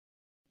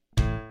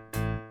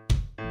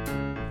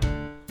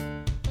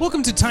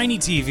Welcome to Tiny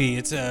TV.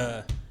 It's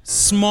a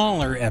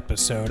smaller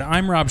episode.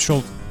 I'm Rob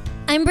Schultz.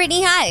 I'm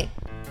Brittany. Hi.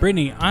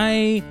 Brittany,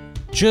 I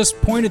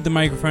just pointed the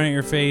microphone at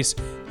your face.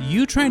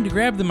 You tried to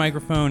grab the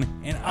microphone,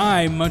 and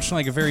I, much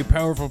like a very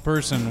powerful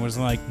person, was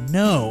like,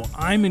 no,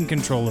 I'm in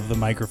control of the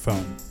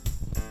microphone.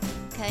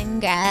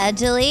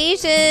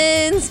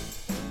 Congratulations.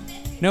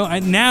 No,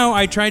 now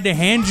I tried to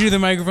hand you the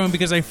microphone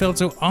because I felt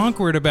so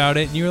awkward about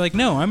it, and you were like,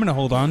 no, I'm going to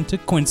hold on to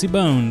Quincy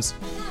Bones.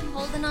 I'm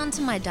holding on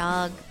to my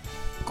dog.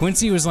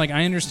 Quincy was like,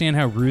 I understand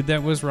how rude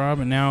that was,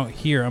 Rob, and now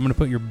here, I'm going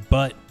to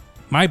put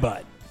my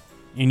butt,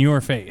 in your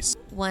face.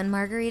 One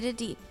margarita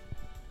deep.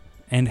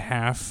 And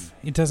half,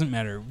 it doesn't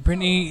matter.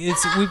 Brittany,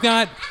 we've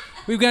got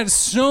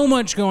so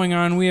much going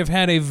on. We have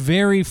had a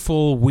very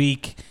full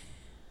week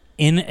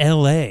in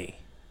LA.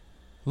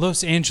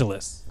 Los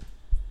Angeles.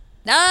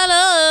 I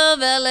love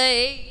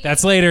LA.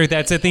 That's later.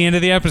 That's at the end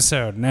of the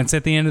episode.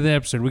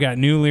 We got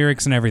new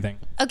lyrics and everything.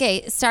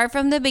 Okay, start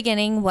from the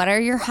beginning. What are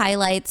your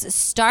highlights?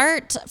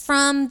 Start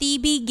from the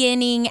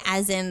beginning,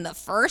 as in the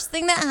first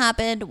thing that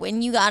happened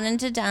when you got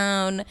into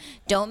town.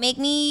 Don't make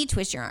me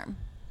twist your arm.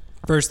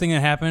 First thing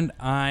that happened,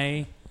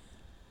 I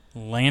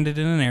landed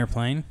in an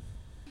airplane.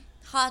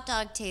 Hot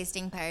dog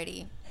tasting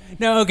party.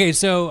 No, okay,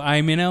 so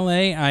I'm in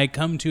LA. I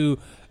come to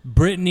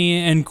Brittany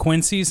and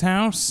Quincy's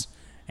house,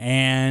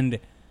 and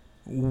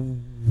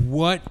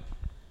what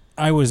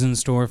I was in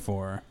store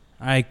for,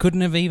 I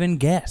couldn't have even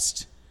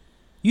guessed.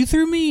 You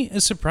threw me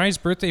a surprise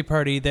birthday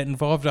party that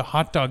involved a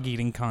hot dog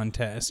eating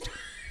contest.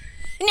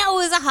 No,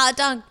 it was a hot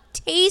dog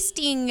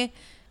tasting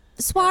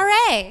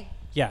soiree.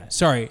 Yeah,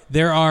 sorry.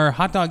 There are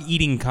hot dog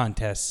eating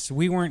contests.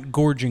 We weren't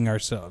gorging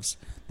ourselves.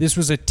 This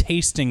was a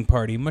tasting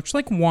party, much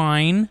like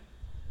wine.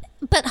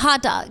 But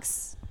hot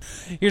dogs.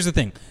 Here's the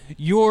thing.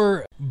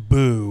 Your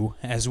boo,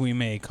 as we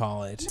may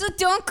call it. So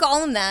don't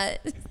call him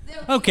that.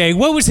 Okay,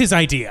 what was his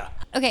idea?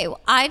 Okay, well,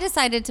 I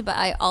decided to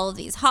buy all of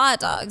these hot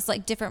dogs,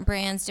 like different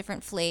brands,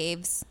 different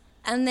flavors.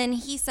 And then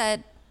he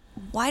said,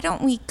 why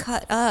don't we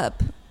cut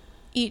up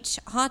each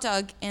hot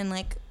dog and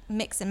like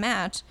mix and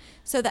match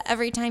so that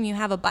every time you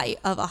have a bite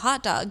of a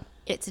hot dog,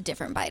 it's a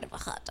different bite of a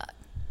hot dog.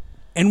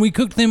 And we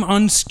cooked them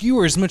on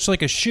skewers, much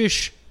like a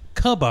shish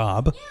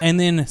kebab, and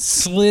then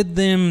slid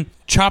them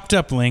chopped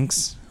up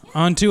links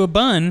onto a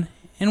bun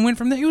and went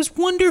from there. It was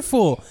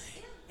wonderful.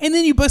 And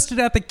then you busted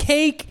out the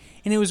cake,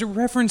 and it was a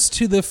reference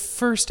to the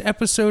first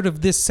episode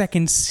of this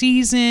second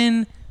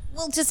season.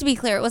 Well, just to be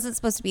clear, it wasn't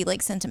supposed to be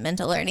like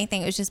sentimental or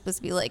anything. It was just supposed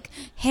to be like,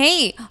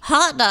 hey,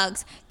 hot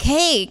dogs,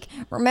 cake.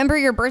 Remember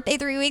your birthday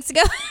 3 weeks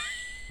ago?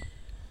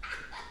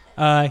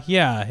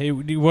 Yeah,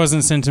 it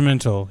wasn't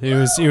sentimental. It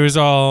was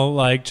all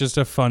like just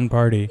a fun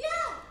party. Yeah.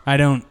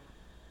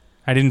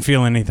 I didn't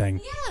feel anything.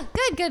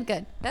 Yeah,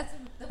 good.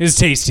 It was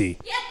tasty.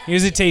 Yeah. It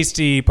was a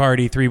tasty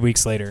party 3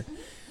 weeks later.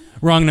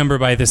 Wrong number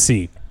by the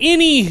sea.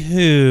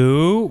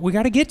 Anywho, we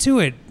got to get to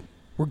it.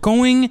 We're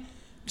going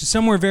to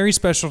somewhere very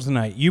special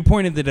tonight. You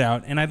pointed it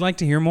out, and I'd like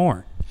to hear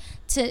more.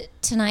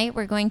 Tonight,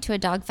 we're going to a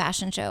dog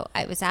fashion show.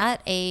 I was at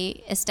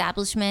a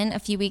establishment a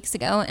few weeks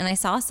ago, and I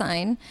saw a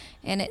sign,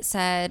 and it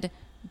said,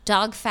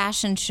 Dog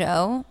Fashion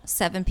Show,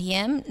 7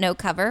 p.m., no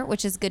cover,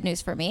 which is good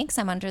news for me because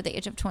I'm under the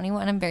age of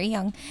 21. I'm very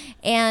young.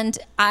 And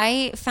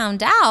I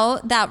found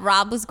out that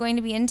Rob was going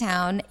to be in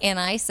town, and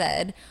I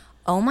said,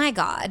 oh my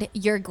God,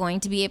 you're going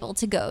to be able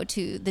to go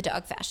to the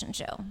Dog Fashion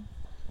Show.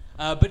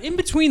 But in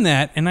between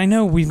that, and I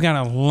know we've got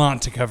a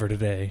lot to cover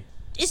today.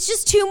 It's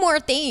just 2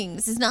 more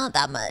things. It's not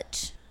that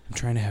much. I'm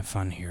trying to have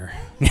fun here.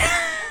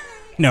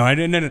 No, I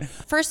didn't. No.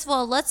 First of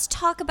all, let's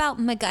talk about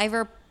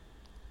MacGyver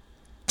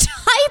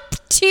Type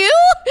 2?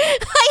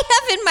 I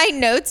have in my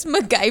notes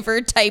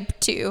MacGyver Type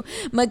 2.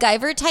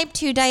 MacGyver Type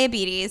 2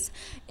 diabetes.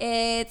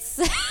 It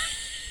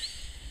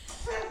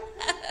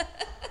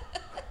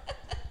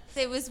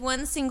was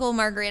one single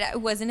margarita.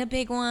 It wasn't a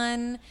big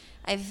one.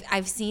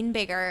 I've seen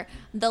bigger.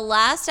 The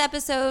last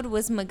episode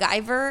was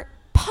MacGyver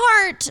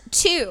Part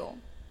 2.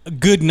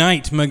 Good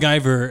night,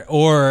 MacGyver,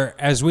 or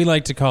as we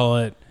like to call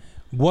it,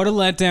 what a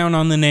letdown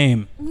on the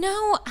name.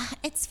 No,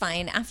 it's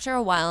fine. After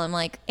a while, I'm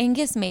like,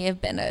 Angus may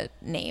have been a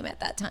name at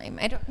that time.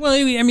 Well,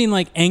 I mean,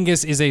 like,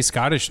 Angus is a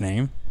Scottish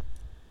name.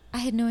 I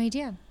had no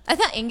idea. I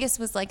thought Angus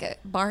was like a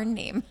barn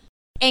name.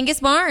 Angus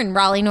Barn,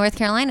 Raleigh, North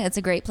Carolina. It's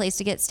a great place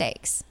to get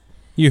steaks.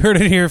 You heard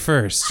it here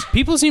first.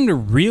 People seem to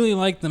really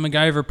like the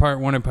MacGyver Part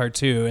 1 and Part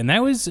 2, and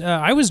that was,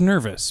 I was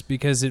nervous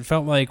because it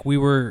felt like we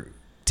were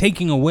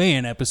taking away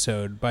an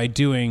episode by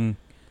doing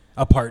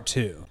a Part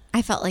 2.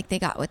 I felt like they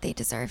got what they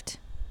deserved.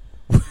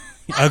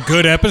 A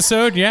good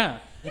episode? Yeah.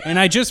 And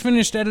I just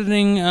finished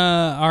editing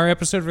our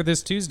episode for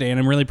this Tuesday, and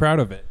I'm really proud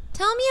of it.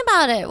 Tell me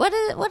about it. What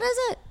is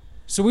it?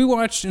 So we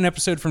watched an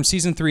episode from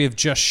Season 3 of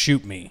Just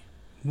Shoot Me,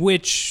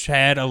 which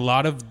had a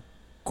lot of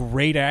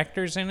great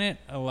actors in it,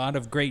 a lot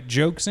of great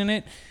jokes in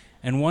it,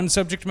 and one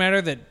subject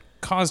matter that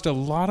caused a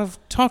lot of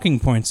talking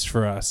points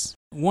for us.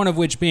 One of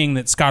which being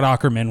that Scott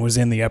Aukerman was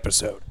in the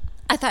episode.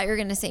 I thought you were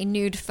going to say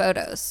nude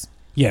photos.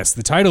 Yes,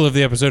 the title of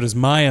the episode is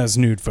Maya's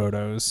Nude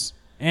Photos.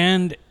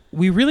 And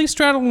we really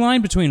straddle the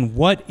line between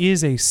what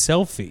is a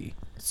selfie.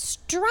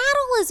 straddle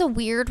is a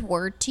weird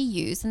word to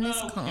use in this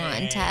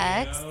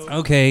context.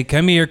 Okay,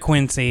 come here,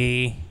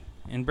 Quincy.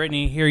 And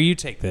Brittany, here, you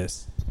take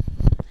this.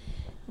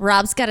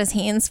 Rob's got his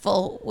hands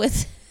full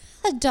with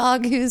a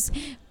dog who's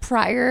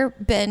prior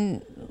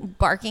been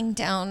barking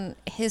down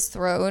his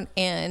throat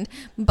and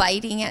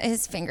biting at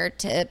his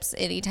fingertips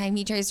anytime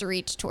he tries to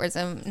reach towards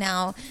him.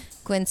 Now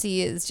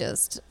Quincy is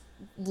just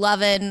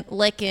loving,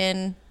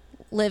 licking,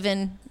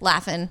 living,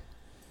 laughing,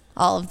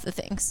 all of the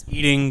things.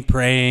 Eating,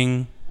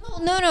 praying.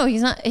 No,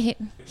 he's not. He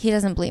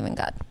doesn't believe in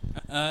God.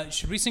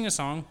 Should we sing a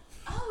song?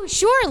 Oh,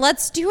 sure,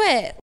 let's do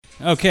it.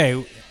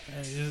 Okay,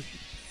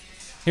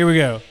 here we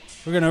go.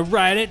 We're gonna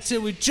ride it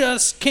till we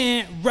just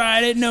can't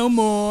ride it no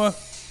more.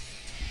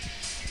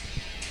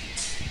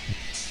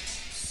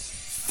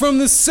 From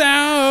the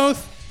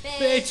south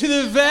bay to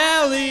the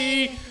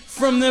valley,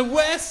 from the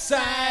west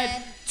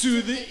side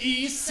to the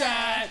east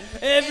side,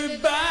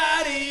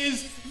 everybody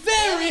is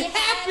very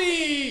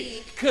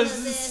happy,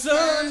 'cause the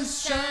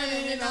sun's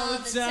shining all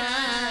the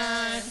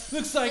time.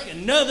 Looks like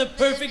another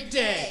perfect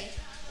day.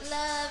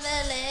 Love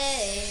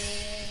LA.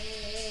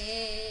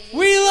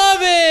 We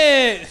love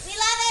it! We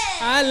love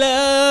it. I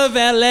love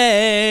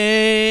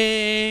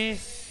LA.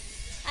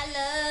 I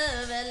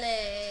love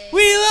LA.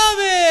 We love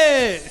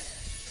it!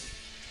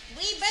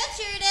 We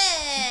butchered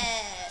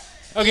it.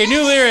 Okay,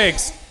 new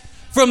lyrics.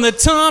 From the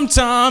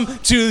tom-tom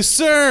to the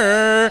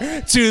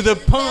sir to the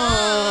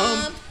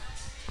pump.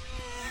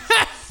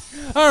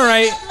 All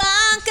right.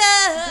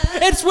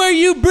 Blanca. It's where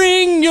you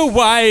bring your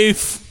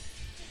wife.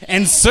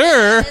 And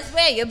sir, It's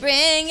where you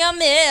bring your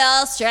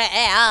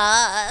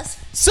mistress.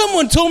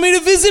 someone told me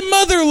to visit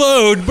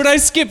Motherlode, but I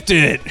skipped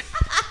it.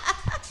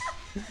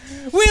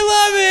 We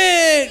love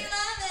it.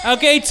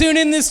 Okay, tune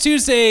in this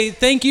Tuesday.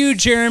 Thank you,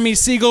 Jeremy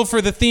Siegel,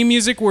 for the theme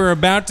music we're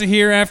about to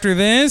hear after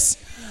this.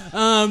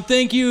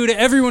 Thank you to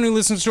everyone who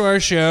listens to our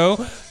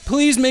show.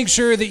 Please make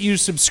sure that you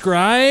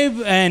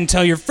subscribe and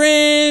tell your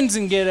friends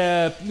and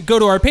go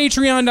to our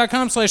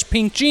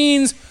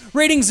patreon.com/pinkjeans.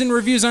 Ratings and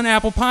reviews on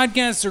Apple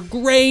Podcasts are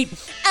great.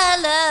 I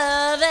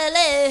love LA.